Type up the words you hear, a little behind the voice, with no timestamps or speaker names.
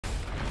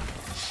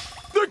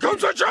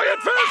comes a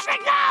giant fish!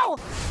 No!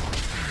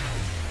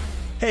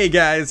 Hey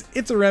guys,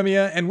 it's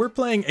Aremia, and we're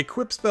playing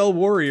Equip Spell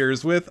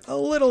Warriors with a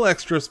little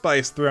extra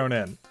spice thrown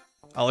in.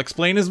 I'll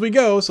explain as we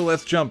go, so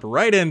let's jump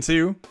right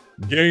into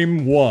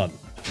Game 1.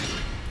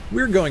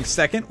 We're going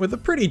second with a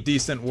pretty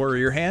decent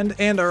warrior hand,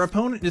 and our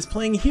opponent is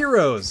playing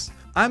heroes.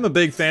 I'm a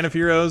big fan of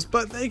heroes,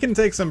 but they can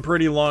take some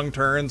pretty long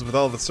turns with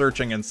all the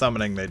searching and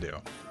summoning they do.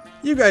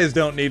 You guys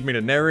don't need me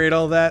to narrate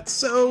all that,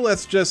 so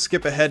let's just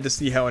skip ahead to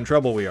see how in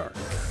trouble we are.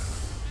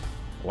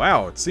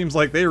 Wow, it seems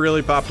like they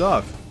really popped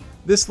off.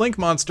 This Link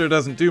monster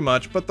doesn't do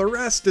much, but the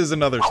rest is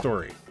another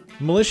story.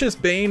 Malicious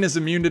Bane is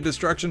immune to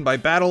destruction by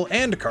battle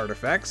and card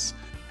effects.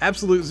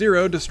 Absolute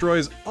Zero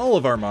destroys all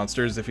of our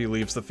monsters if he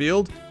leaves the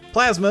field.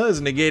 Plasma is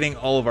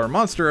negating all of our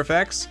monster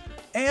effects.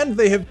 And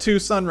they have two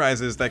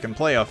sunrises that can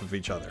play off of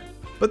each other.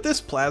 But this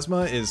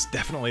Plasma is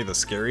definitely the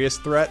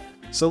scariest threat,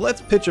 so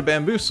let's pitch a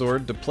Bamboo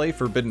Sword to play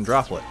Forbidden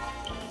Droplet.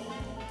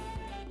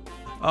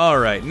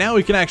 Alright, now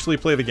we can actually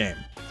play the game.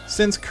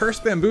 Since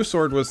Cursed Bamboo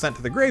Sword was sent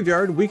to the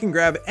graveyard, we can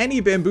grab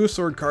any Bamboo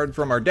Sword card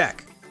from our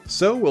deck.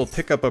 So we'll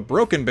pick up a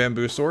Broken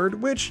Bamboo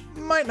Sword, which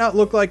might not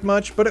look like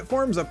much, but it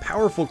forms a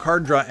powerful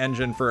card draw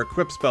engine for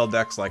equip spell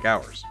decks like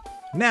ours.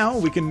 Now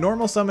we can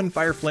normal summon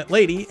Fire Flint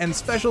Lady and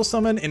special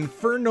summon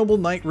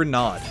Infernobleknight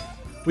Renaud.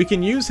 We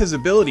can use his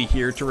ability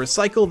here to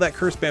recycle that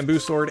Cursed Bamboo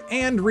Sword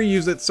and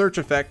reuse its search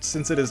effect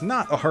since it is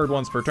not a hard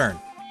once per turn.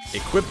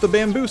 Equip the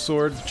Bamboo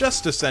Sword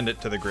just to send it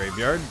to the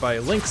graveyard by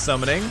link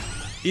summoning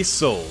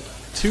Isolde,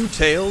 Two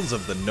Tales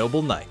of the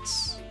Noble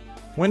Knights.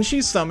 When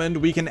she's summoned,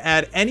 we can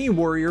add any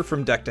warrior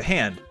from deck to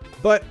hand,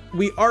 but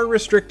we are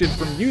restricted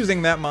from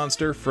using that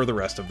monster for the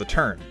rest of the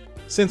turn.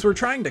 Since we're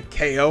trying to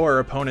KO our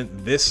opponent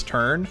this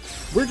turn,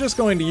 we're just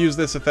going to use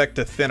this effect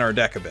to thin our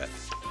deck a bit.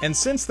 And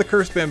since the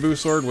Cursed Bamboo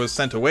Sword was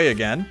sent away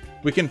again,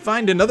 we can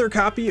find another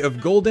copy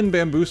of Golden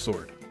Bamboo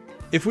Sword.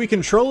 If we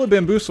control a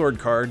Bamboo Sword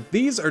card,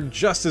 these are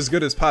just as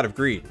good as Pot of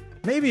Greed.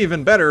 Maybe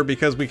even better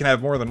because we can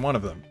have more than one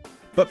of them.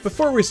 But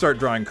before we start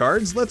drawing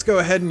cards, let's go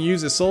ahead and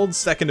use Isolde's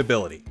second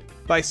ability.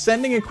 By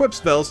sending equip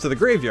spells to the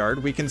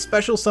graveyard, we can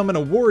special summon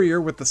a warrior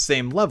with the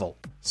same level.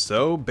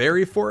 So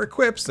bury 4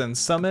 equips and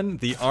summon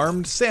the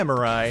Armed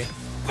Samurai.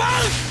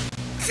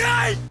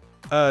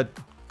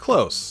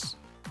 Close.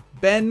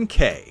 Ben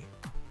K.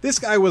 This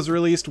guy was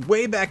released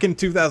way back in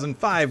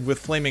 2005 with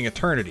Flaming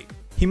Eternity.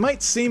 He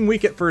might seem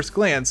weak at first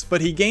glance, but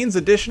he gains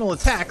additional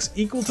attacks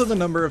equal to the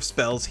number of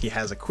spells he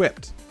has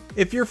equipped.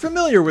 If you're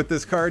familiar with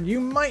this card, you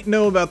might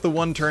know about the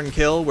one-turn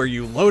kill where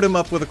you load him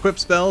up with equip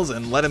spells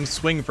and let him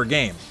swing for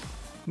game.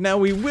 Now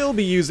we will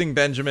be using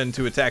Benjamin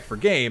to attack for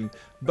game,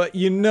 but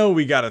you know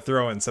we gotta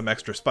throw in some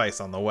extra spice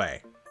on the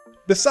way.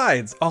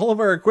 Besides, all of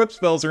our equip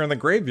spells are in the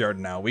graveyard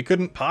now, we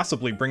couldn't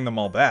possibly bring them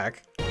all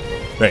back.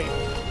 Hey,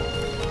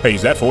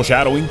 is that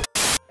foreshadowing?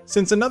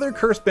 Since another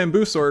Cursed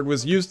Bamboo Sword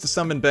was used to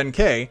summon Ben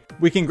K,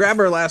 we can grab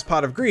our last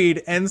Pot of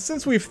Greed, and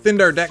since we've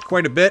thinned our deck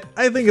quite a bit,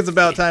 I think it's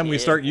about time we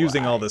start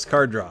using all this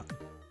card draw.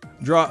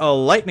 Draw a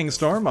Lightning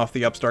Storm off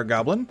the Upstart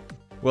Goblin.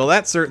 Well,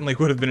 that certainly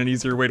would have been an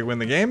easier way to win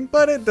the game,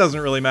 but it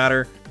doesn't really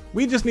matter.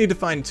 We just need to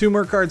find 2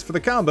 more cards for the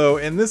combo,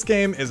 and this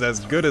game is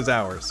as good as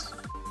ours.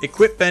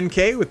 Equip Ben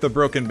K with the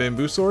Broken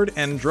Bamboo Sword,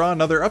 and draw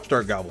another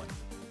Upstart Goblin.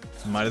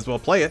 Might as well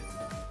play it.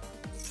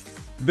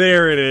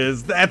 There it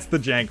is, that's the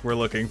jank we're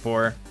looking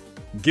for.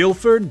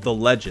 Gilford the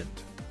Legend.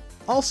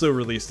 Also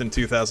released in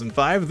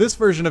 2005, this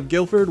version of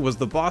Gilford was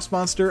the boss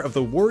monster of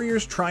the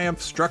Warriors Triumph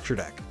structure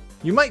deck.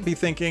 You might be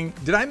thinking,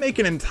 did I make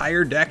an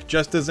entire deck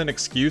just as an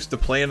excuse to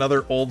play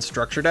another old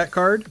structure deck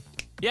card?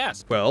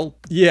 Yes. Well,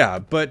 yeah,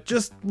 but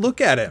just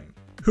look at him.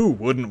 Who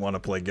wouldn't want to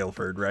play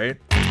Gilford, right?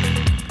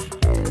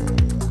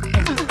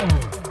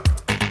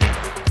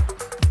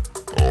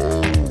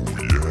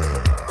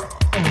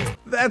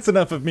 That's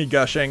enough of me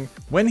gushing.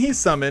 When he's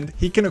summoned,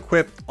 he can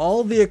equip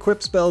all the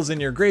equip spells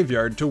in your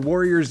graveyard to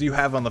warriors you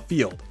have on the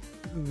field.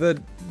 The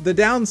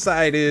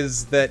downside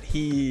is that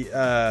he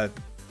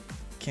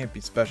can't be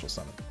special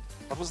summoned.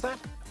 What was that?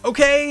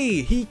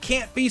 Okay, he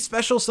can't be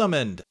special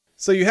summoned.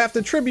 So you have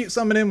to tribute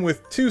summon him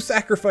with 2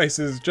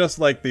 sacrifices just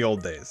like the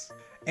old days.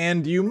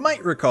 And you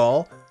might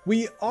recall,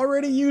 we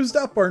already used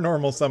up our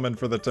normal summon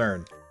for the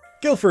turn.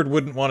 Gilford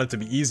wouldn't want it to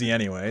be easy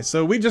anyway,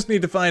 so we just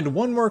need to find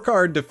 1 more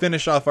card to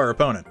finish off our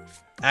opponent.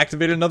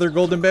 Activate another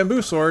Golden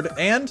Bamboo Sword,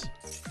 and...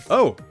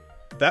 oh,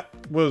 that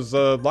was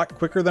a lot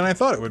quicker than I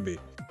thought it would be.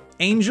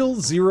 Angel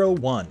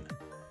 01.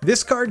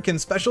 This card can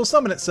special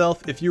summon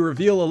itself if you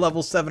reveal a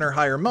level 7 or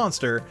higher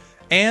monster,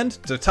 and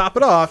to top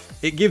it off,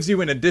 it gives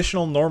you an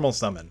additional normal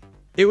summon.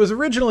 It was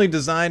originally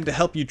designed to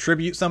help you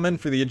tribute summon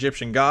for the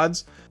Egyptian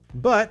gods,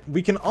 but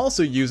we can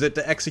also use it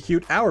to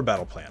execute our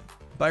battle plan.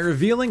 By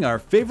revealing our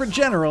favorite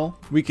general,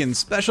 we can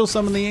special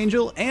summon the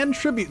angel and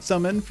tribute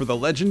summon for the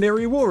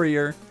legendary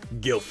warrior,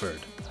 Gilford.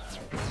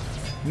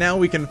 Now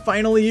we can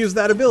finally use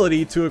that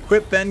ability to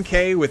equip Ben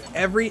K with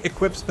every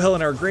equip spell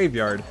in our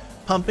graveyard,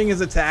 pumping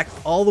his attack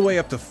all the way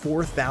up to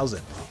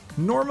 4,000.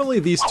 Normally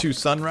these 2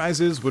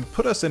 sunrises would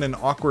put us in an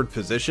awkward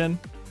position,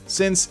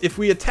 since if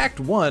we attacked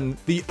one,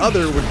 the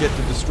other would get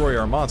to destroy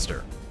our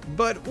monster.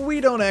 But we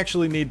don't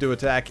actually need to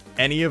attack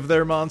any of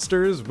their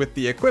monsters with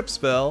the equip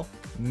spell,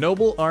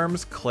 Noble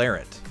Arms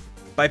Clarent.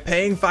 By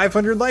paying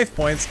 500 life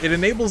points, it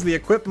enables the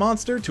equipped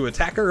monster to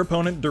attack our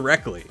opponent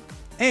directly.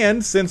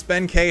 And since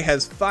Ben-K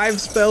has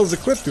 5 spells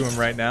equipped to him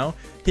right now,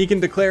 he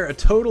can declare a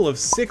total of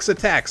 6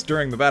 attacks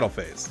during the battle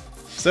phase.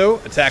 So,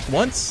 attack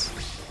once,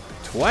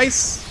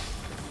 twice,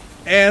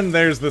 and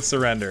there's the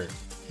surrender.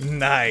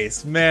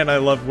 Nice. Man, I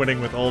love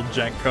winning with old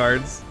jank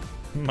cards.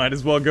 Might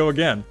as well go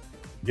again.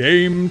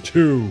 Game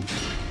 2.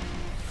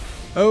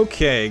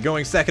 Okay,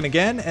 going second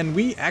again, and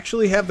we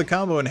actually have the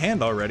combo in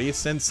hand already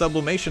since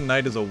Sublimation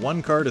Knight is a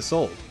 1-card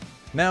Isolde.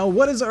 Now,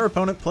 what is our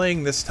opponent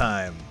playing this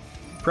time?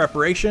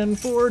 Preparation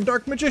for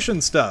Dark Magician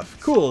stuff.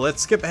 Cool,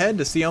 let's skip ahead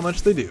to see how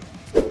much they do.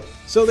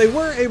 So they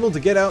were able to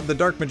get out the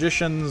Dark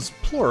Magicians,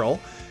 plural,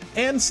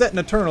 and set an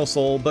Eternal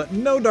Soul, but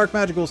no Dark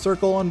Magical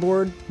Circle on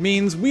board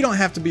means we don't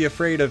have to be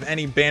afraid of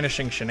any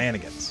banishing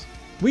shenanigans.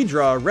 We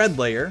draw a red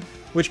layer,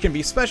 which can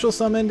be special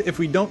summoned if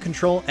we don't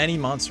control any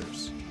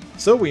monsters.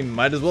 So we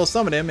might as well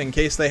summon him in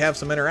case they have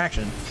some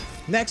interaction.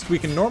 Next, we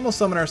can normal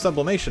summon our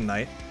Sublimation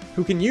Knight,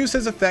 who can use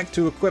his effect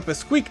to equip a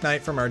Squeaknight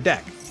from our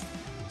deck.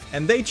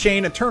 And they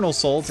chain Eternal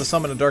Soul to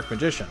summon a Dark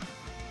Magician.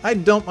 I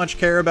don't much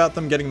care about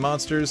them getting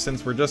monsters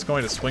since we're just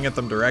going to swing at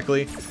them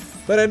directly,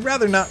 but I'd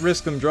rather not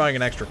risk them drawing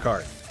an extra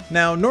card.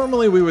 Now,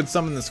 normally we would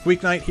summon the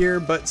Squeaknight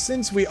here, but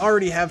since we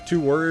already have 2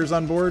 warriors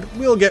on board,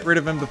 we'll get rid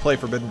of him to play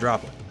Forbidden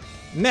Droplet.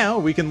 Now,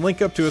 we can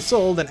link up to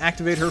Isolde and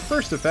activate her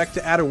first effect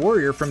to add a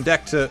warrior from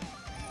deck to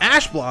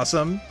Ash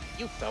Blossom.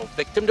 You fell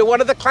victim to one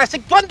of the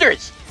classic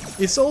blunders!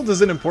 Isolde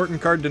is an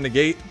important card to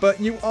negate, but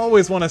you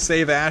always want to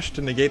save Ash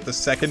to negate the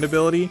second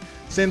ability,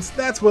 since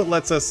that's what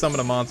lets us summon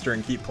a monster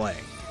and keep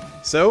playing.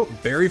 So,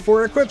 bury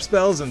 4 equip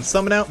spells and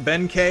summon out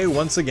Ben-K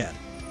once again.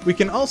 We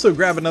can also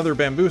grab another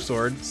Bamboo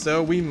Sword,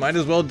 so we might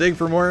as well dig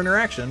for more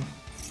interaction.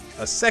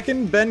 A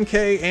second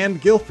Ben-K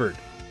and Gilford.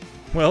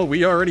 Well,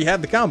 we already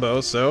had the combo,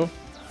 so...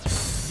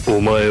 お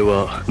前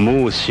は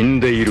もう死ん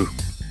でいる。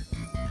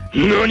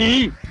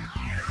何?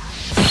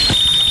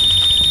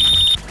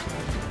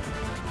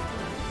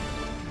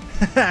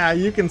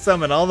 You can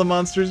summon all the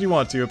monsters you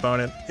want to,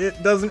 opponent.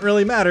 It doesn't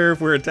really matter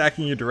if we're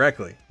attacking you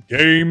directly.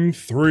 Game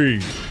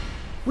 3.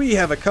 We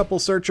have a couple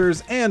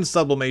Searchers and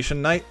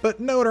Sublimation Knight,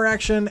 but no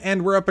interaction,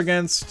 and we're up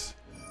against...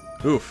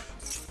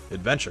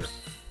 Adventure.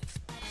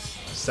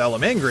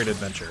 Salamangreat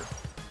Adventure.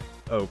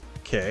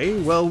 Okay,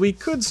 well, we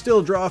could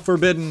still draw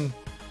Forbidden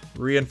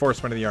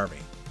Reinforcement of the Army.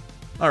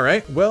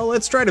 Alright, well,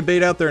 let's try to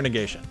bait out their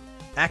negation.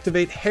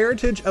 Activate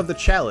Heritage of the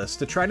Chalice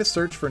to try to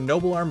search for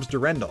Noble Arms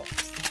Durendal.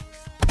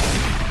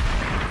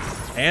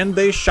 And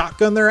they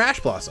shotgun their Ash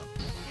Blossom.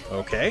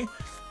 Okay.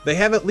 They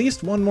have at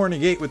least one more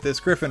negate with this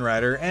Griffin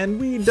Rider, and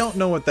we don't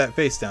know what that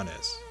face down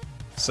is.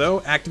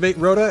 So, activate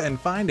Rhoda and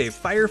find a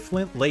Fire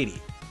Flint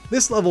Lady.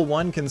 This level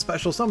 1 can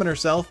special summon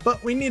herself,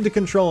 but we need to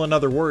control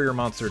another warrior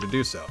monster to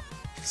do so.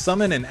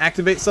 Summon and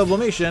activate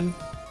Sublimation,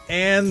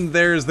 and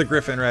there's the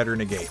Griffin Rider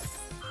negate.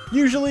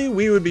 Usually,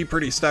 we would be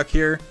pretty stuck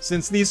here,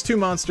 since these 2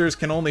 monsters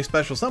can only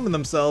special summon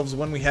themselves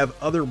when we have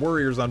other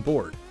warriors on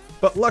board.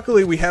 But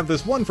luckily we have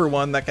this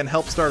 1-for-1 that can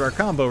help start our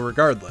combo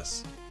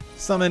regardless.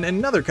 Summon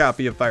another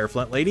copy of Fire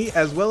Flint Lady,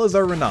 as well as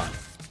our Renaud.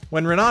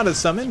 When Renaud is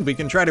summoned, we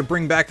can try to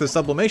bring back the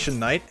Sublimation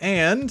Knight,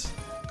 and...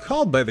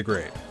 Called by the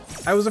Grave.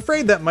 I was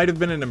afraid that might have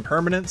been an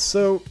impermanence,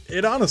 so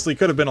it honestly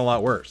could have been a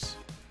lot worse.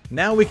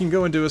 Now we can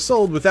go into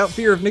Isolde without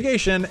fear of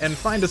negation, and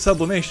find a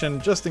Sublimation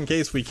just in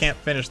case we can't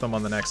finish them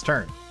on the next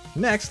turn.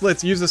 Next,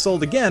 let's use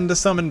Isolde again to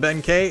summon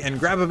Ben-K and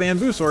grab a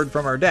Bamboo Sword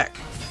from our deck.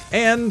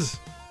 And...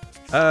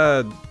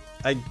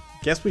 I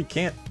guess we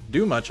can't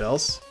do much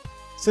else.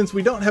 Since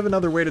we don't have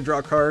another way to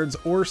draw cards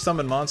or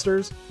summon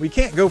monsters, we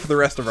can't go for the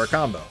rest of our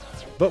combo.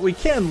 But we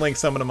can link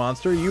summon a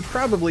monster you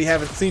probably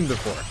haven't seen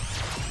before.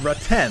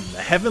 Raten,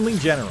 the Heavenly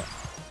General.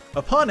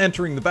 Upon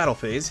entering the battle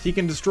phase, he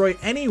can destroy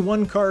any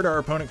 1 card our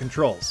opponent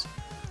controls.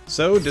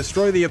 So,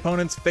 destroy the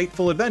opponent's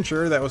Fateful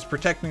Adventure that was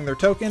protecting their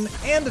token,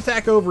 and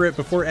attack over it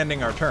before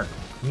ending our turn.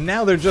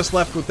 Now they're just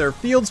left with their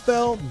Field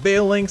Spell,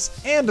 Veil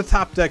Links, and a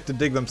top deck to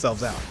dig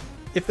themselves out.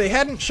 If they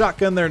hadn't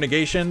shotgunned their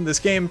negation, this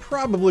game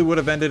probably would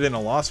have ended in a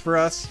loss for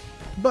us.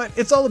 But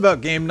it's all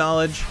about game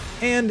knowledge,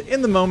 and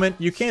in the moment,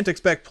 you can't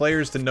expect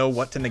players to know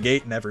what to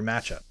negate in every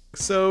matchup.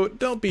 So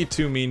don't be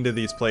too mean to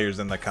these players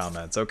in the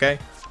comments, okay?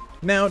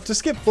 Now, to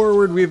skip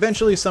forward, we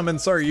eventually summon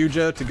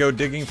Yugioh to go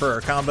digging for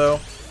our combo,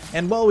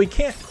 and while we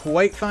can't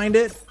quite find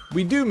it,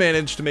 we do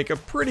manage to make a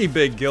pretty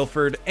big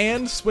Gilford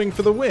and swing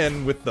for the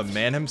win with the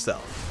man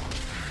himself.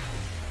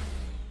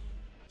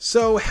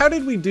 So how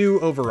did we do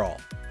overall?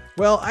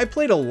 Well, I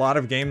played a lot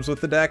of games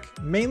with the deck,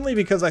 mainly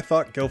because I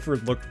thought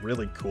Gilford looked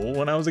really cool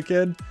when I was a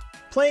kid.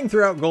 Playing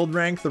throughout Gold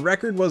Rank, the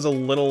record was a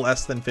little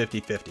less than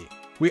 50-50.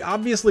 We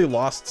obviously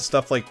lost to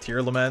stuff like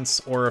Tier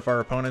Laments, or if our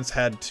opponents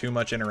had too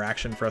much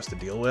interaction for us to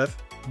deal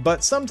with.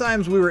 But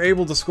sometimes we were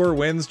able to score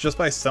wins just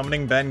by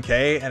summoning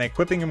Ben-K and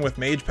equipping him with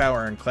Mage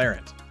Power and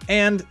Clarent.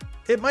 And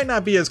it might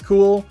not be as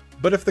cool,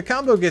 But if the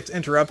combo gets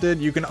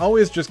interrupted, you can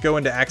always just go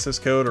into Access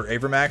Code or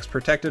Avermax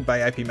protected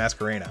by IP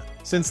Masquerena,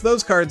 since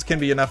those cards can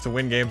be enough to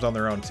win games on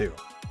their own too.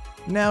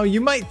 Now, you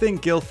might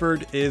think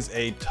Gilford is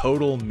a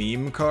total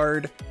meme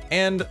card,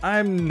 and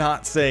I'm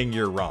not saying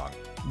you're wrong.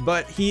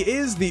 But he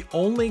is the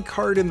only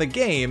card in the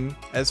game,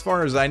 as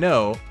far as I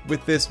know,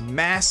 with this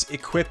mass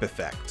equip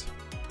effect.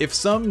 If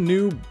some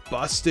new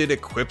busted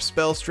equip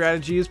spell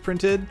strategy is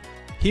printed,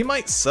 he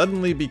might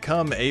suddenly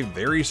become a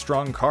very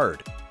strong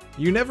card.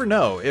 You never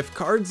know, if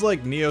cards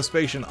like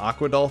Neospatian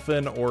Aqua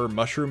Dolphin or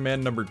Mushroom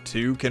Man No.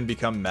 2 can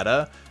become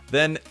meta,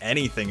 then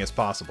anything is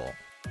possible.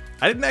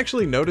 I didn't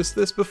actually notice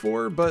this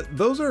before, but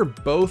those are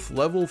both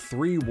level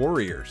 3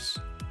 warriors.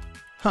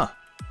 Huh.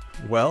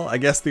 Well, I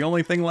guess the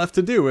only thing left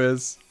to do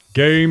is...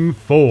 Game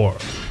 4.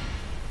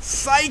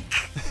 Psych!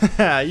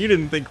 You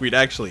didn't think we'd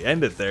actually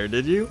end it there,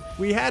 did you?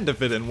 We had to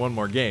fit in one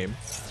more game.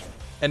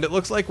 And it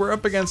looks like we're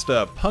up against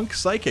a Punk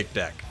Psychic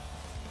deck.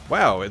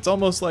 Wow, it's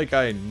almost like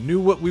I knew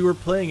what we were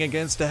playing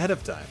against ahead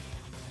of time.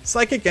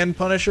 Psychic End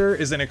Punisher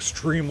is an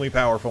extremely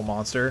powerful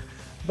monster,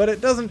 but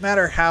it doesn't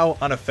matter how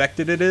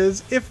unaffected it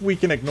is if we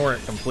can ignore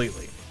it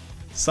completely.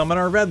 Summon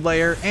our red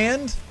layer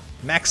and...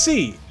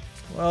 Maxi!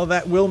 Well,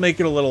 that will make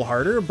it a little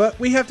harder, but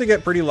we have to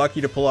get pretty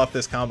lucky to pull off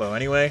this combo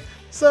anyway,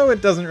 so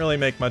it doesn't really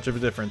make much of a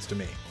difference to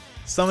me.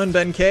 Summon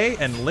Ben-K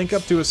and link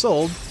up to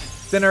Isolde,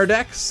 thin our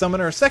deck,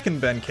 summon our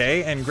second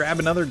Ben-K, and grab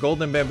another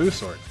Golden Bamboo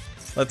Sword.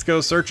 Let's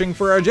go searching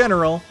for our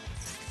general.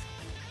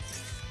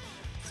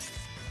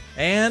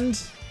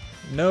 And...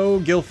 no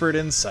Gilford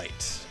in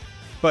sight.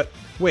 But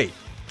wait,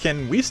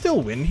 can we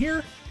still win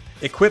here?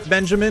 Equip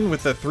Benjamin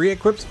with the 3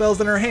 equip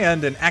spells in our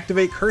hand and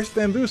activate Cursed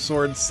Bamboo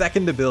Sword's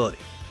second ability.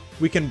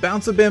 We can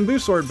bounce a Bamboo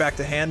Sword back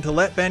to hand to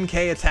let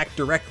Ben-K attack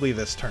directly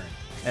this turn.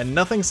 And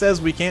nothing says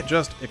we can't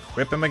just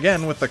equip him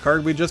again with the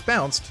card we just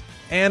bounced.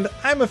 And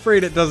I'm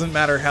afraid it doesn't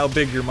matter how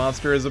big your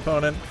monster is,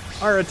 opponent.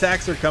 Our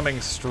attacks are coming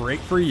straight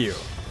for you.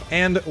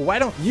 And why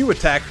don't you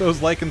attack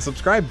those like and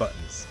subscribe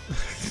buttons?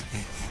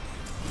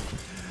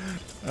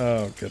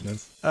 Oh,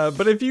 goodness.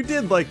 But if you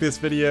did like this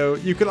video,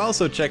 you could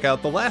also check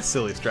out the last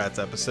Silly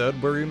Strats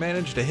episode where we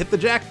managed to hit the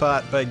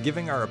jackpot by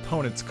giving our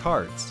opponents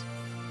cards.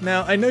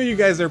 Now, I know you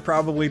guys are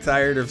probably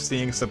tired of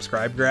seeing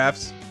subscribe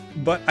graphs,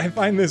 but I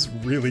find this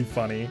really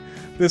funny.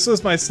 This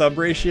was my sub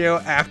ratio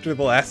after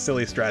the last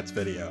Silly Strats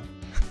video.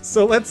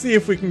 So let's see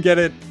if we can get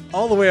it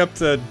all the way up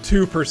to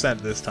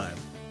 2% this time.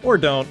 Or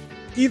don't.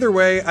 Either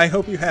way, I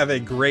hope you have a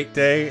great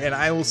day, and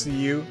I will see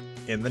you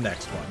in the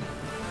next one.